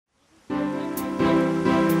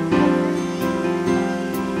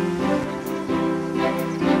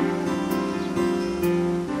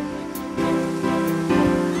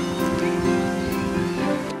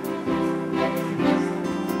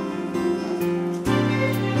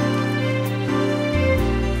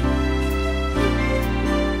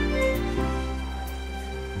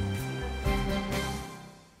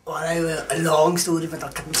a long story, but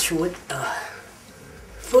I'll cut it short.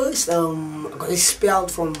 First, I got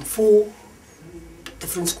expelled from 4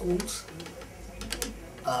 different schools.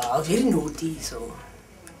 I was very naughty,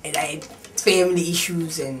 and I had family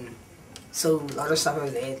issues and so a lot of stuff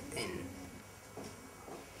like that. And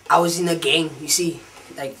I was in a gang, you see,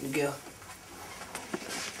 like the girl.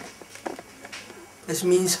 This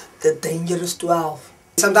means the dangerous 12.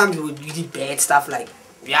 Sometimes we did bad stuff like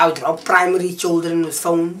we would rob primary children with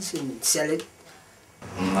phones and sell it.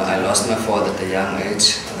 I lost my father at a young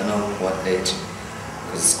age. I don't know what age,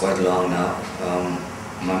 because it's quite long now.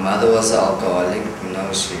 My mother was an alcoholic. You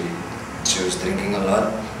know, she was drinking a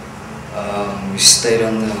lot. We stayed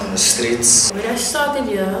on the streets. When I started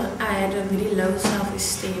here, I had a very low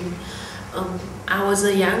self-esteem. I was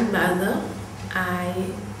a young mother. I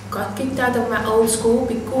got kicked out of my old school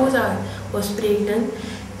because I was pregnant,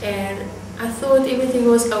 and I thought everything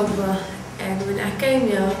was over. And when I came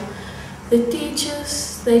here, the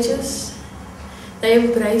teachers, they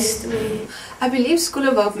embraced me. I believe School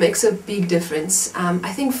of Hope makes a big difference.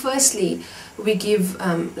 I think firstly, we give,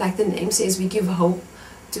 like the name says, we give hope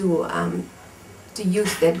to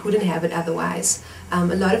youth that wouldn't have it otherwise. A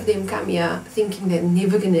lot of them come here thinking they're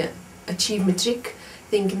never going to achieve matric,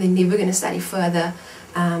 thinking they're never going to study further,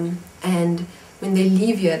 and when they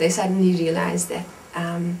leave here, they suddenly realize that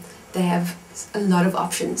they have a lot of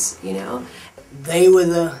options, you know. They were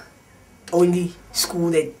the only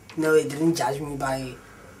school that, they didn't judge me by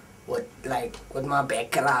what my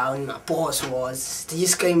background, my past was. They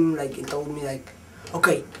just came and told me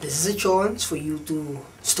okay, this is a chance for you to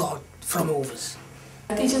start from overs.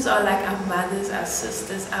 Teachers are like our mothers, our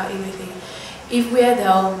sisters, our everything. If we had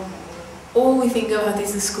help, all we think about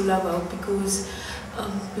is the School of Hope, because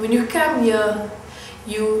when you come here,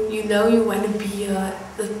 you know you want to be here.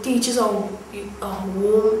 The teachers are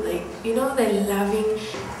warm, they're loving.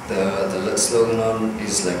 The slogan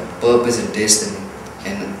is purpose and destiny,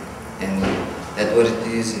 and that's what it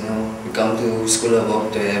is. We come to School of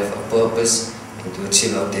Hope to have a purpose and to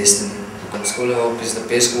achieve our destiny. And School of Hope is the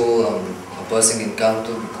best school a person can come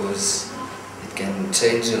to, because it can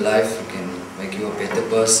change your life. It can make you a better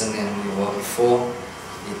person than you were before.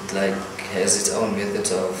 It has its own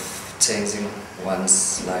methods of changing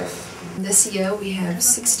one's life. This year we have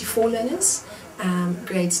 64 learners,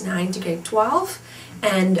 grades 9 to grade 12,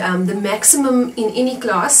 and the maximum in any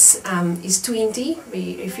class is 20.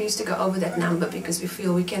 We refuse to go over that number because we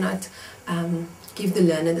feel we cannot give the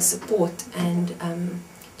learner the support and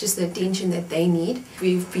just the attention that they need.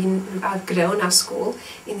 We've outgrown our school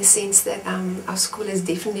in the sense that our school has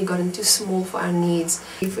definitely gotten too small for our needs.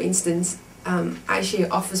 For instance, I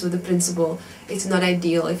share office with the principal. It's not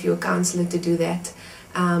ideal if you're a counsellor to do that.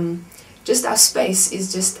 Just our space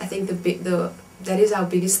is just, I think, that is our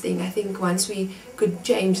biggest thing. I think once we could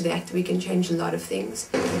change that, we can change a lot of things.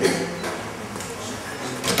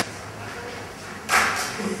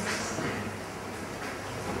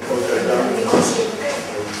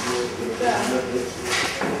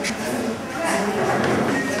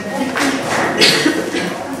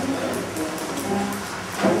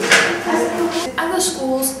 Other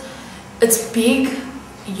schools, it's big,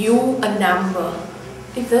 you a number.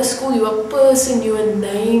 If this school, you're a person, you're a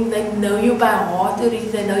name, they know you by heart already,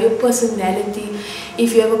 they know your personality.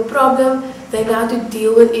 If you have a problem, they know how to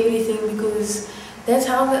deal with everything, because that's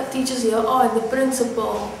how the teachers here are, and the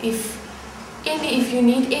principal. If you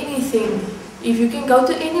need anything, if you can go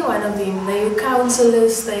to any one of them, they're your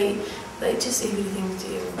counselors, they just everything to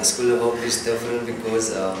you. School of Hope is different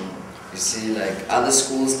because you see, other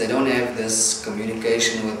schools, they don't have this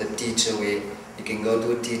communication with the teacher where you can go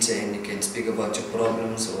to a teacher and you can speak about your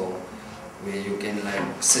problems, or where you can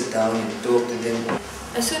sit down and talk to them.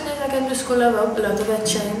 As soon as I came to School of Hope, a lot of it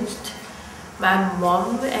changed. My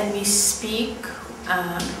mom and we speak.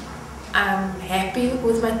 I'm happy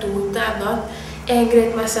with my daughter. I'm not angry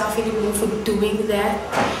at myself anymore for doing that,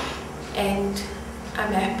 and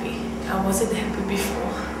I'm happy. I wasn't happy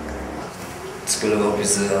before. School of Hope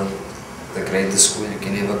is the greatest school you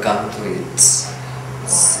can ever come to. It's a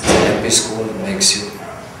happy school. It makes you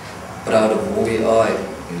proud of who we are.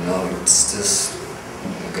 It's just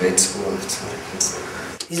a great school.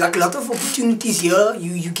 There's a lot of opportunities here.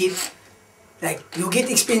 You get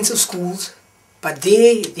expensive schools, but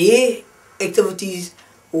their activities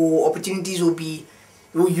or opportunities will be,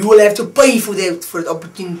 you will have to pay for the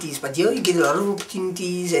opportunities. But here you get a lot of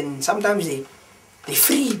opportunities, and sometimes they're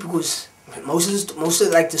free, because most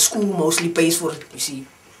of the school mostly pays for it, you see.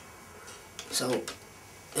 So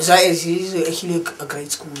it's actually a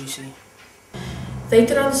great school, you see. They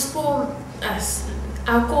transform us.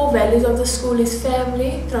 Our core values of the school is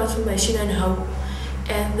family, transformation and hope.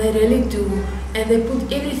 and they really do, and they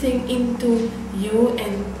put everything into you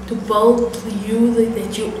and to build you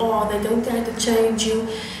that you are. They don't try to change you.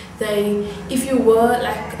 If you were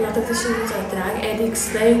like a lot of the students are drug addicts,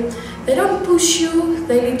 they don't push you,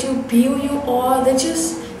 they let you be who you are, they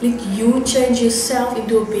just let you change yourself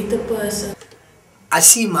into a better person. I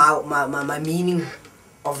see my meaning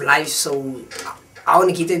of life, so I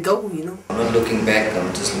want to get it going, you know. I'm not looking back,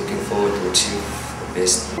 I'm just looking forward to achieve the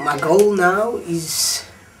best. My goal now is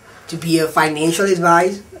to be a financial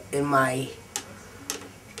advisor, and my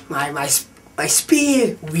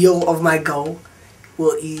spare wheel of my goal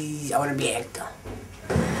is I want to be an actor.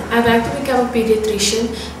 I'd like to become a pediatrician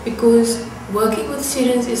because working with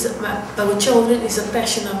students with children is a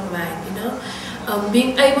passion of mine, you know.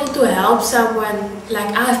 Being able to help someone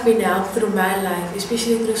like I've been helped through my life,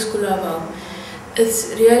 especially through School of Hope, it's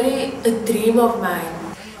really a dream of mine.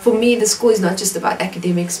 For me, the school is not just about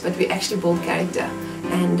academics, but we actually build character,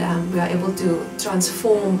 and we are able to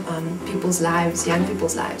transform people's lives, young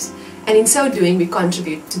people's lives. And in so doing, we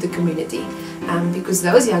contribute to the community, because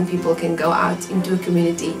those young people can go out into a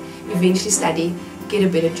community, eventually study, get a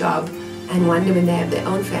better job, and one day when they have their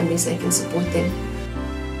own families, they can support them.